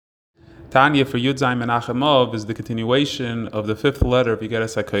Tanya for Yud Zayin Menachemov is the continuation of the fifth letter of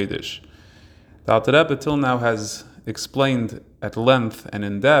Igeres HaKodesh. The Alter Rebbe till now has explained at length and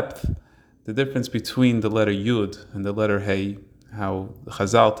in depth the difference between the letter Yud and the letter Hey, how the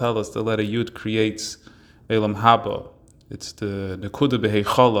Chazal tell us the letter Yud creates Elam Haba. It's the Nekuda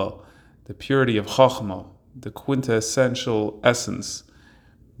B'Hei, the purity of Chochmah, the quintessential essence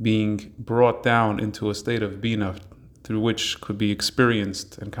being brought down into a state of Bina through which could be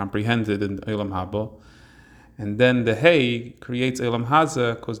experienced and comprehended in Elam Haba. And then the Hey creates Elam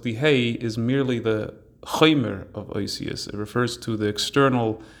Haza because the Hey is merely the Chaymer of Oisius. It refers to the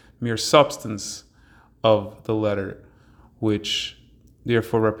external mere substance of the letter, which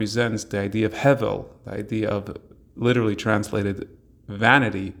therefore represents the idea of Hevel, the idea of literally translated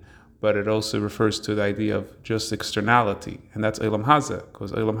vanity, but it also refers to the idea of just externality, and that's Elam Haza,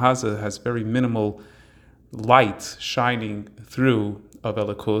 because Elam Haza has very minimal light shining through of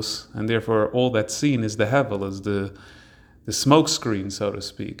Elikus, and therefore all that's seen is the Hevel, is the smoke screen, so to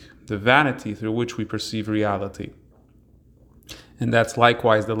speak, the vanity through which we perceive reality. And that's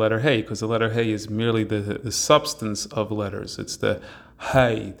likewise the letter Hey, because the letter Hey is merely the substance of letters. It's the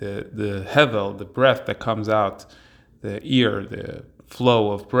Hey, the Hevel, the breath that comes out, the ear, the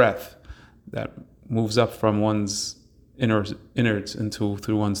flow of breath that moves up from one's innards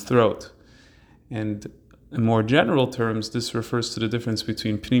through one's throat. And in more general terms, this refers to the difference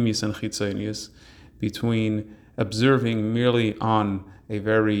between Pnimis and Chitzonius, between observing merely on a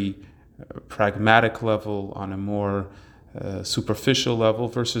very pragmatic level, on a more superficial level,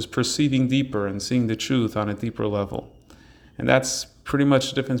 versus perceiving deeper and seeing the truth on a deeper level. And that's pretty much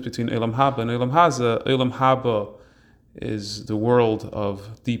the difference between Elam Haba and Elam Haza. Elam Haba is the world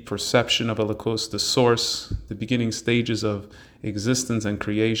of deep perception of Elikus, the source, the beginning stages of existence and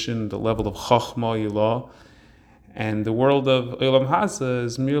creation, the level of Chochmah Yilah. And the world of Elam Haza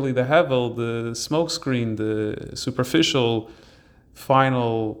is merely the Hevel, the smokescreen, the superficial,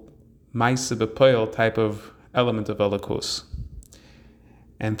 final Maaseh B'Poel type of element of Elikus.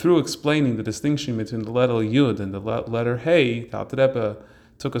 And through explaining the distinction between the letter Yud and the letter Hey, the Alter Rebbe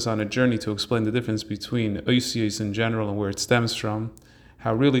took us on a journey to explain the difference between Oisius in general and where it stems from,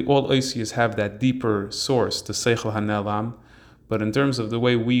 how really all Oisius have that deeper source, the Seichel HaNelam, but in terms of the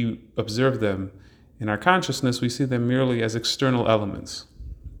way we observe them in our consciousness, we see them merely as external elements.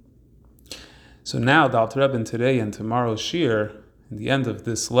 So now the Alter Rebbe in today and tomorrow's Shir, in the end of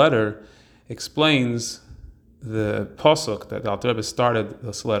this letter, explains the pasuk that the Alter Rebbe started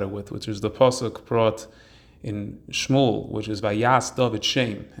this letter with, which is the pasuk brought in Shmuel, which is Vayas David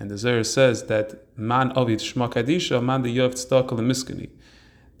Shem, and the Zohar says that Man Ovid Shma Kadisha, Man the Yov Tzedakah Lemiskini,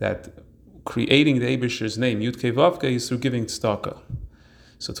 that creating the Eibusher's name Yud Kei Vav Kei is through giving tzedakah.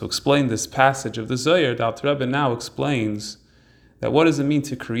 So to explain this passage of the Zohar, the Alter Rebbe now explains that what does it mean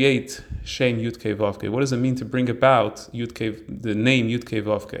to create Shem Yud Kei Vav Kei? What does it mean to bring about the name Yud Kei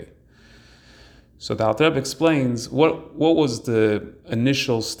Vav Kei? So the Alter Rebbe explains what was the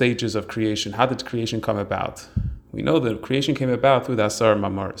initial stages of creation. How did creation come about? We know that creation came about through the Asar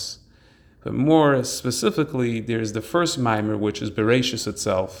Mamaris. But more specifically, there's the first Maimer, which is Bereshis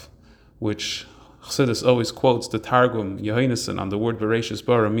itself, which Chassidus always quotes the Targum, Yohaneson, on the word Bereshis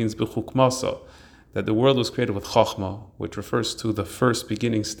Bara means B'chukmasa, that the world was created with Chochmah, which refers to the first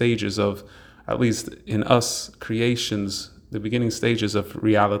beginning stages of, at least in us creations, the beginning stages of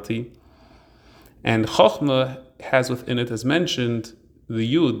reality. And Chochmah has within it, as mentioned,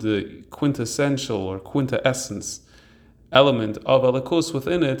 the Yud, the quintessential or quintessence element of Elikus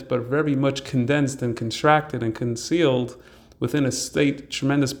within it, but very much condensed and contracted and concealed within a state,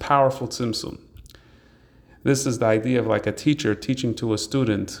 tremendous, powerful tzimtzum. This is the idea of like a teacher teaching to a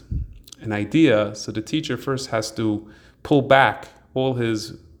student an idea, so the teacher first has to pull back all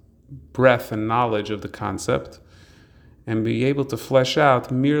his breadth and knowledge of the concept and be able to flesh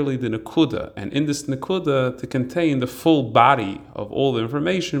out merely the nekuda, and in this nekuda to contain the full body of all the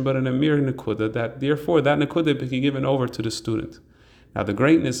information, but in a mere nekuda, that therefore that nekuda be given over to the student. Now the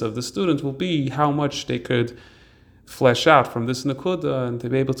greatness of the student will be how much they could flesh out from this nekuda and to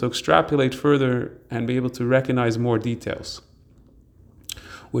be able to extrapolate further and be able to recognize more details,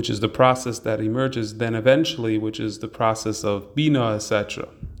 which is the process that emerges then eventually, which is the process of bina, etc.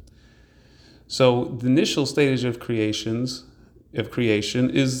 So the initial stage of creation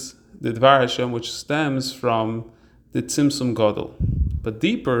is the Dvar Hashem, which stems from the Tzimtzum Gadol. But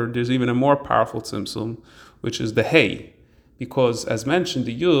deeper, there's even a more powerful Tzimtzum, which is the Hey, because as mentioned,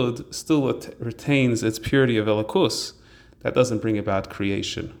 the Yud still retains its purity of Elikus. That doesn't bring about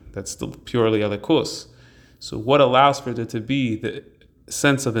creation. That's still purely Elikus. So what allows for there to be the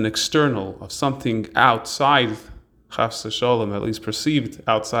sense of an external, of something outside Chafs Shalom, at least perceived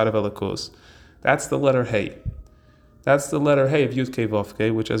outside of Elikos. That's the letter Hey. That's the letter Hey of Yud Kei Vav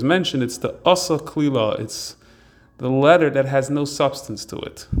Kei, which, as mentioned, it's the Asa Klila. It's the letter that has no substance to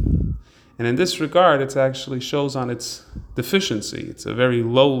it. And in this regard, it actually shows on its deficiency. It's a very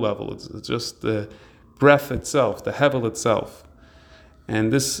low level. It's just the breath itself, the hevel itself.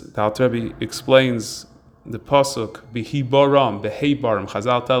 And this, the Alter Rebbe explains the pasuk Bihi Baram, Behei Baram.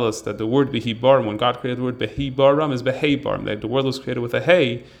 Chazal tell us that the word Bihi Baram, when God created the word Behi Baram, is Behei Baram. That the world was created with a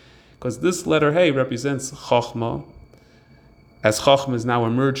Hey, because this letter Hey represents Chachma, as Chachma is now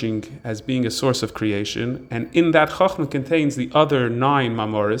emerging as being a source of creation, and in that Chachma contains the other 9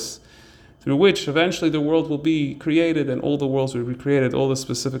 Mamoris, through which eventually the world will be created, and all the worlds will be created, all the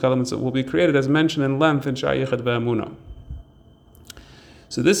specific elements that will be created, as mentioned in length in Sha'ar Yichud Ve'emunah.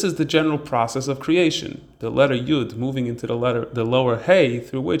 So this is the general process of creation, the letter Yud moving into the lower Hey,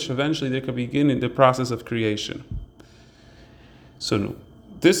 through which eventually there could begin the process of creation. So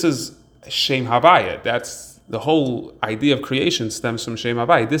this is Shem Havaya. That's the whole idea of creation stems from Shem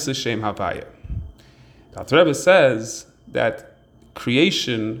Havaya. This is Shem Havaya. The Alter Rebbe says that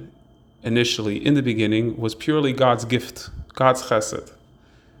creation initially, in the beginning, was purely God's gift, God's chesed.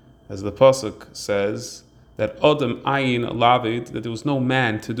 As the pasuk says, that Adam Ayin Lavid, that there was no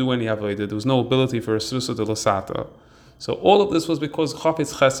man to do any avodah, there was no ability for a Susa de Lasata. So all of this was because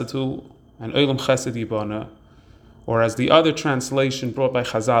Chafetz Chesedu and Olam Chesed Yibana, or as the other translation brought by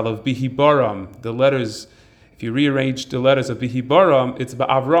Chazal of Bihi Baram, the letters, if you rearrange the letters of Bihi Baram, it's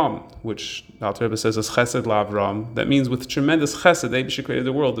Ba'avram, which the Alter Rebbe says is Chesed La'avram. That means with tremendous Chesed, Eibush created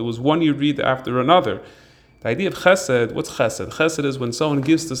the world. There was one you read after another. The idea of Chesed, what's Chesed? Chesed is when someone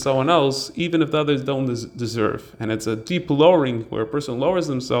gives to someone else, even if the others don't deserve. And it's a deep lowering where a person lowers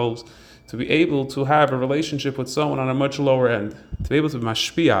themselves to be able to have a relationship with someone on a much lower end, to be able to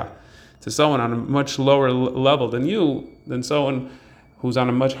mashpia to someone on a much lower level than you, than someone who's on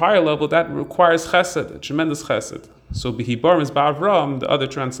a much higher level. That requires chesed, a tremendous chesed. So Bihi Baram is Ba'avram, the other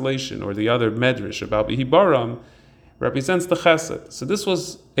translation, or the other medrash about Bihi Baram, represents the chesed. So this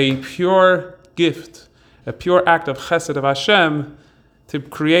was a pure gift, a pure act of chesed of Hashem to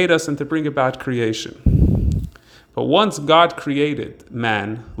create us and to bring about creation. But once God created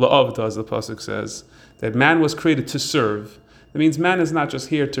man, la'avda, as the pasuk says, that man was created to serve. That means man is not just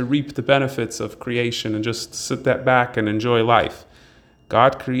here to reap the benefits of creation and just sit that back and enjoy life.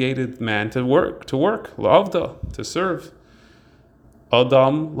 God created man to work, la'avda, to serve.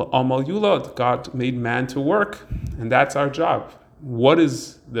 Adam la'amal yulad, God made man to work, and that's our job. What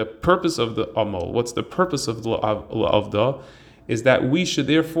is the purpose of the amal? What's the purpose of la'avda? Is that we should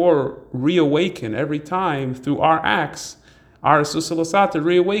therefore reawaken every time through our acts, our Susa L'Sata,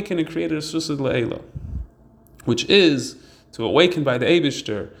 reawaken and create a Susa L'Eila, which is to awaken by the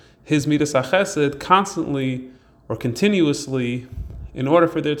Eibishter, his Midas HaChesed, constantly or continuously, in order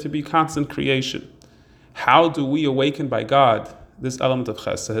for there to be constant creation. How do we awaken by God this element of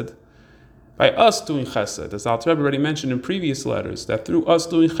Chesed? By us doing Chesed, as Alter Rebbe already mentioned in previous letters, that through us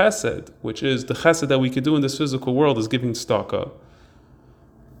doing Chesed, which is the Chesed that we could do in this physical world, is giving tzedakah.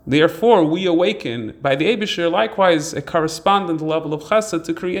 Therefore, we awaken by the Eibishter likewise a correspondent level of Chesed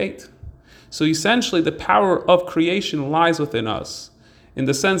to create. So essentially, the power of creation lies within us, in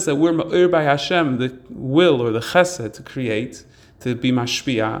the sense that we're ma'ir by Hashem, the will or the Chesed to create, to be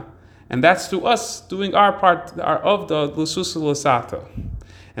mashpia, and that's through us doing our part, our of the l'susa l'sata.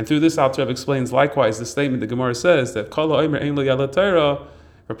 And through this, Alter Rebbe explains likewise the statement the Gemara says that Kol ha'omer ein lo yala Torah.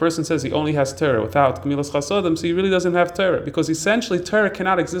 If a person says he only has Torah without Gemilas Chasodim, so he really doesn't have Torah, because essentially Torah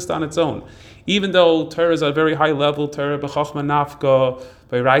cannot exist on its own. Even though Torah is at a very high level, Torah b'chochma nafka,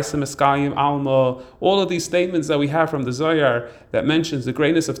 b'raisa eskayim alma, all of these statements that we have from the Zohar that mentions the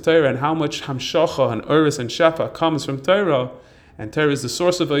greatness of Torah and how much hamshacha and uris and shefa comes from Torah, and Torah is the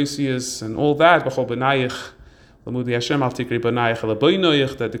source of Oisius and all that, b'chol b'nayich, l'mudi Hashem al tikri b'nayich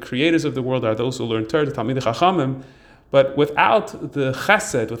l'boinoich, that the creators of the world are those who learn Torah, the Talmidei Chachamim. But without the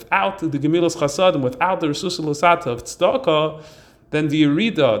chesed, without the gemilas chasadim, without the resusa l'sata of tzedakah, then the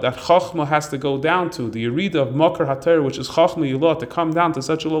yerida that chachma has to go down to, the yerida of makar haTorah, which is chachma yilot, to come down to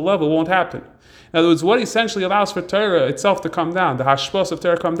such a low level, won't happen. In other words, what essentially allows for Torah itself to come down, the hashpos of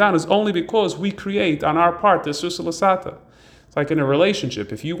Torah come down, is only because we create on our part the resusa l'sata. It's like in a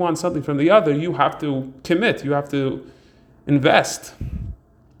relationship. If you want something from the other, you have to commit, you have to invest.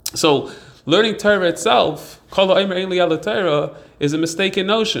 So learning Torah itself, Kol ha'omer ein lo yala Torah, is a mistaken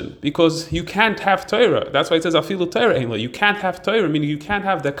notion, because you can't have Torah. That's why it says afilu Torah ein lo. You can't have Torah, meaning you can't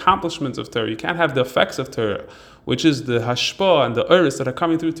have the accomplishments of Torah. You can't have the effects of Torah, which is the hashpah and the uris that are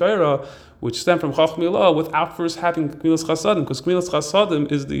coming through Torah, which stem from Chachma Ilah, without first having Gemilas Chasadim, because Gemilas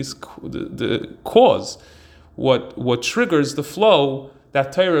Chasadim is the cause. what triggers the flow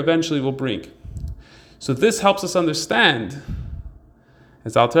that Torah eventually will bring. So this helps us understand,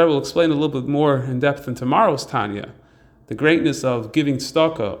 as Alter will explain a little bit more in depth in tomorrow's Tanya, the greatness of giving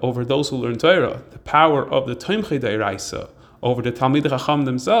tzedakah over those who learn Torah, the power of the Tomchei D'Oraisa over the Talmidei Chacham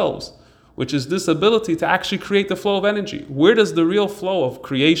themselves, which is this ability to actually create the flow of energy. Where does the real flow of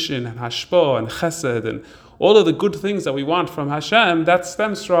creation and hashpah and chesed and all of the good things that we want from Hashem, that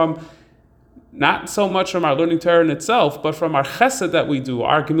stems from not so much from our learning Torah in itself, but from our chesed that we do,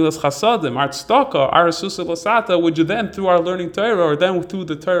 our gemilas chasadim, our tzedakah, our susa lasata, which then through our learning Torah, or then through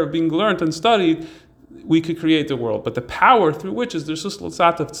the Torah being learned and studied, we could create the world. But the power through which is the susa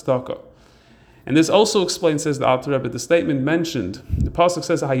lasata of tzedakah. And this also explains, says the Alter Rebbe, the statement mentioned. The pasuk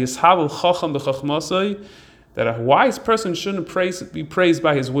says, "Hayishavel chacham b'chachmasai," that a wise person shouldn't be praised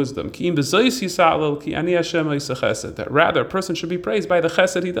by his wisdom. That rather, a person should be praised by the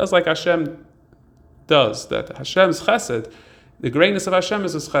chesed he does, like Hashem does. That Hashem's chesed, the greatness of Hashem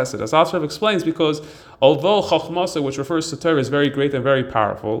is his chesed. As Alter Rebbe explains, because although chachmasai, which refers to Torah, is very great and very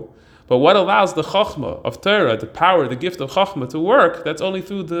powerful, but what allows the chachma of Torah, the power, the gift of chachma to work, that's only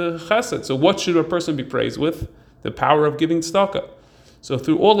through the chesed. So what should a person be praised with? The power of giving tzedakah. So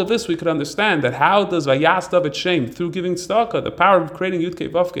through all of this, we could understand that how does Vayas David Shem, through giving tzedakah, the power of creating Yud Kei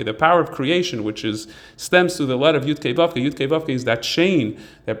Vav Kei, the power of creation, which stems through the letter of Yud Kei Vav Kei. Yud Kei Vav Kei is that chain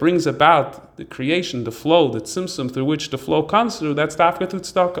that brings about the creation, the flow, the tzimtzum through which the flow comes through, that's dafka through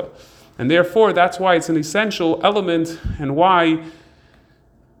tzedakah. And therefore, that's why it's an essential element, and why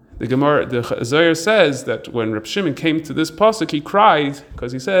the Gemara, the Zohar says that when Reb Shimon came to this pasuk, he cried,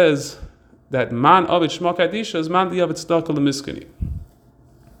 because he says that man avid shma kadisha is man di avid tzedakah lemiskani.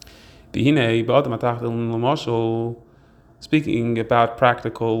 Speaking about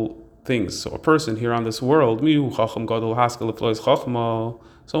practical things. So a person here on this world, someone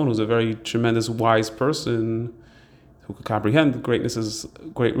who's a very tremendous wise person, who could comprehend the greatness is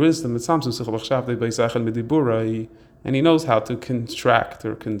great wisdom, and he knows how to contract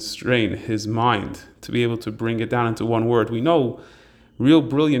or constrain his mind to be able to bring it down into one word. We know real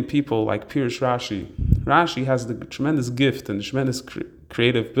brilliant people like Pirush Rashi. Rashi has the tremendous gift and the tremendous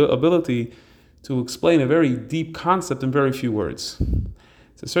creative ability to explain a very deep concept in very few words.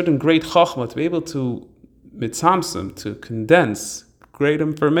 It's a certain great chachma to be able to mitzamsim, to condense great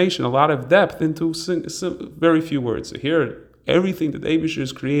information, a lot of depth into very few words. So here, everything that Eibusher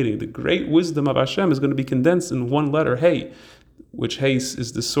is creating, the great wisdom of Hashem, is going to be condensed in one letter, Hey, which Hey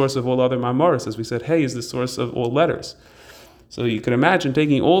is the source of all other Mamoros. As we said, Hey is the source of all letters. So you can imagine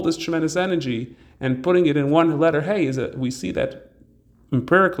taking all this tremendous energy and putting it in one letter, Hey, we see that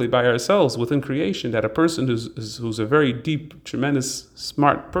empirically by ourselves within creation, that a person who's a very deep, tremendous,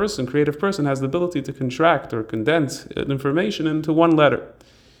 smart person, creative person, has the ability to contract or condense information into one letter.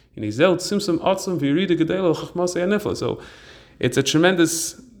 So it's a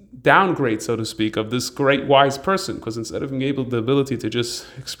tremendous downgrade, so to speak, of this great wise person, because instead of being able the ability to just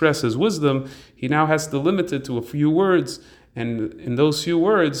express his wisdom, he now has to limit it to a few words, and in those few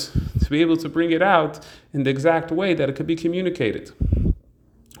words, to be able to bring it out in the exact way that it could be communicated,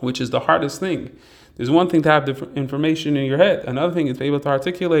 which is the hardest thing. There's one thing to have the information in your head, another thing is to be able to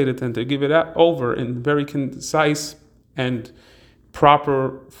articulate it and to give it out over in very concise and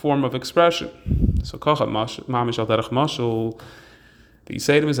proper form of expression. So mamish al derech mashal, the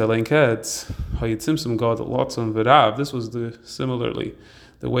Yisayim is alein ketz hayitzimsum God lotzum v'rav. This was similarly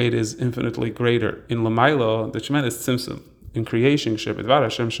the way it is infinitely greater in Lamaila, the tremendous tzimsum in creation. Shebedvar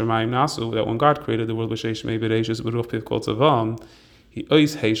Hashem shemayim nasu, that when God created the world b'sheish mei b'reishis b'ruch piv kol tzavam, he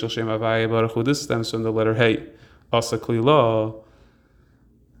ois hey shel shem havaya baruch hu. This stems from the letter hey, asa klila,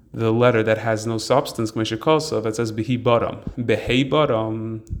 the letter that has no substance, it says Behi Baram. Behei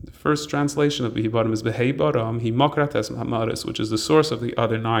Baram, the first translation of Behi Baram is Behei Baram, Hi Mokrates Mamaris, which is the source of the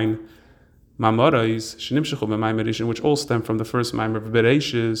other 9 Mamarais, Shinimshechu B'Maimer, which all stem from the first Maimer of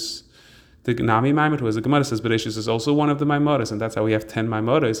Bereshis. The Gnami Maimer, who as the Gemara says, Bereshis is also one of the Maimaris, and that's how we have 10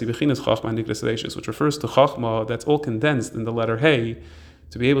 Maimaris, Ibechinas Chachma Nikras Bereshis, which refers to Chachma that's all condensed in the letter Hey,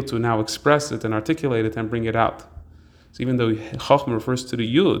 to be able to now express it and articulate it and bring it out. So even though Chachma refers to the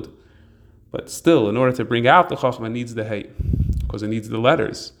Yud, but still, in order to bring out the Chachma, it needs the Hey, because it needs the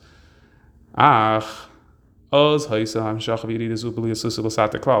letters.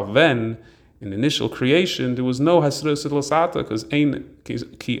 Then, in initial creation, there was no Hasra Lasata, because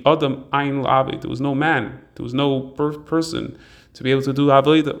Ki Adam Ein L'Avid, there was no man, there was no person to be able to do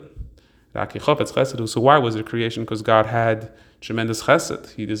Avodah. So why was there creation? Because God had tremendous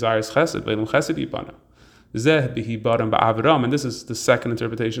Chesed. He desires Chesed, Ve'elam Chesed Yibana. Zeh bihi baram ba'avram, and this is the second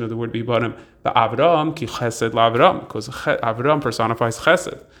interpretation of the word bihi baram ba'avram ki chesed la'avram, because Avram personifies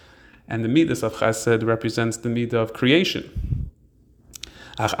chesed, and the midas of chesed represents the midah of creation.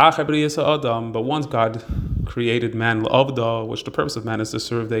 But once God created man l'avda, which the purpose of man is to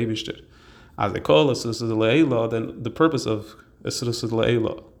serve the Eibishter, as they call Esrus Le'ela, then the purpose of Esrus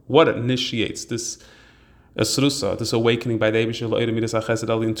Le'ela, what initiates this Esrusa, this awakening by the Eibishter Le'ela midas chesed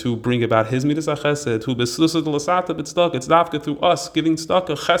alin to bring about his midas chesed, who besrusa l'sata b'tzedakah, it's dafka through us giving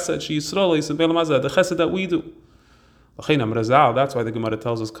tzedakah chesed she Yisrael is the chesed that we do. That's why the Gemara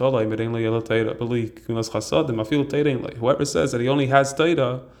tells us, whoever says that he only has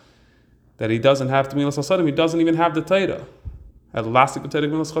Torah, that he doesn't have to milas chasadim, he doesn't even have the Torah.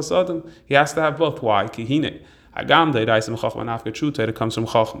 He has to have both. Why? Hagam de'raisim chachma nafka, true Torah comes from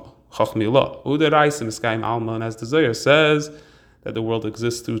chachma, chachmilah. U'de'raisim eskaim alma, and as the Zohar says that the world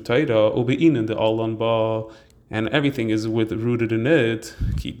exists through Torah, u'be'inin the olam ba, and everything is rooted in it.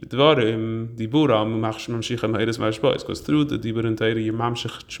 Keep dvarim diburam mamshichem ha'eres mashba. Because through the dibur and Torah, you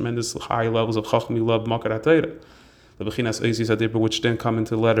mamshich tremendous high levels of chachmilah makar Torah. The bechinas oisis adibur, which then come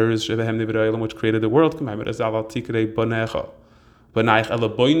into letters shebehem nivra which created the world. The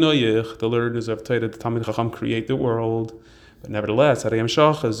learners of Torah, the Talmid Chacham, create the world. But nevertheless, this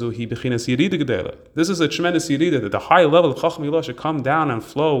is a tremendous yirida, that the high level of Chacham Ilah should come down and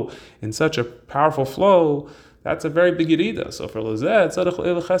flow in such a powerful flow. That's a very big yirida. So for Lazet,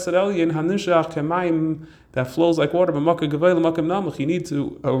 that flows like water, you need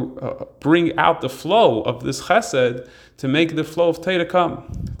to bring out the flow of this chesed to make the flow of Torah come.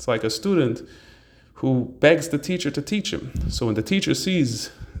 It's like a student who begs the teacher to teach him. So when the teacher sees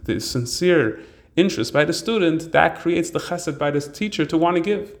the sincere interest by the student, that creates the chesed by this teacher to want to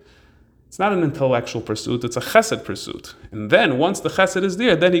give. It's not an intellectual pursuit, it's a chesed pursuit. And then once the chesed is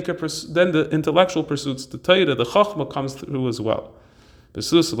there, then then the intellectual pursuits, the Torah, the chachma comes through as well.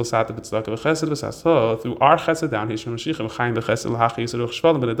 Through our chesed down,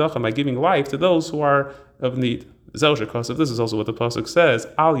 by giving life to those who are of need. This is also what the pasuk says.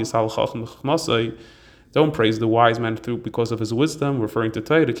 Don't praise the wise man because of his wisdom, referring to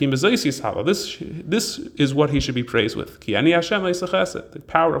Torah. This is what he should be praised with. The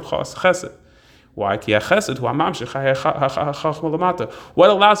power of chesed. Why? What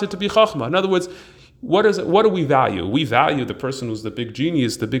allows it to be chachma? In other words, what do we value? We value the person who's the big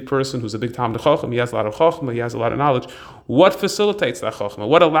genius, the big person who's a big Talmid Chacham. He has a lot of chachma, he has a lot of knowledge. What facilitates that chachma?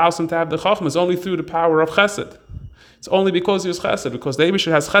 What allows him to have the chachma is only through the power of chesed. It's only because he has chesed, because the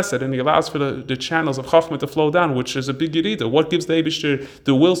Eibishter has chesed, and he allows for the channels of chachma to flow down, which is a big yirida. What gives the Eibishter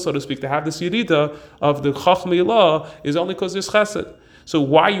the will, so to speak, to have this yirida of the chachma ilah is only because there's chesed. So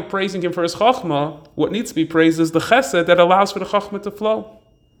why are you praising him for his chachma? What needs to be praised is the chesed that allows for the chachma to flow.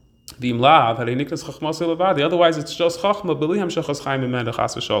 Otherwise, it's just chachma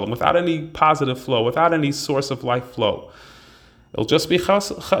without any positive flow, without any source of life flow. It'll just be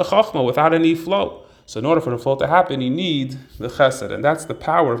chachma without any flow. So in order for the flow to happen, you need the chesed, and that's the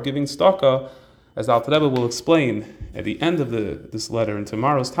power of giving tzedakah, as Alter Rebbe will explain at the end of this letter in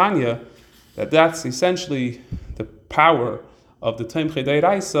tomorrow's Tanya, that's essentially the power of the Tomchei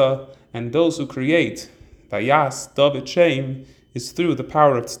D'Oraisa, and those who create Vayas David Shem is through the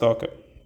power of tzedakah.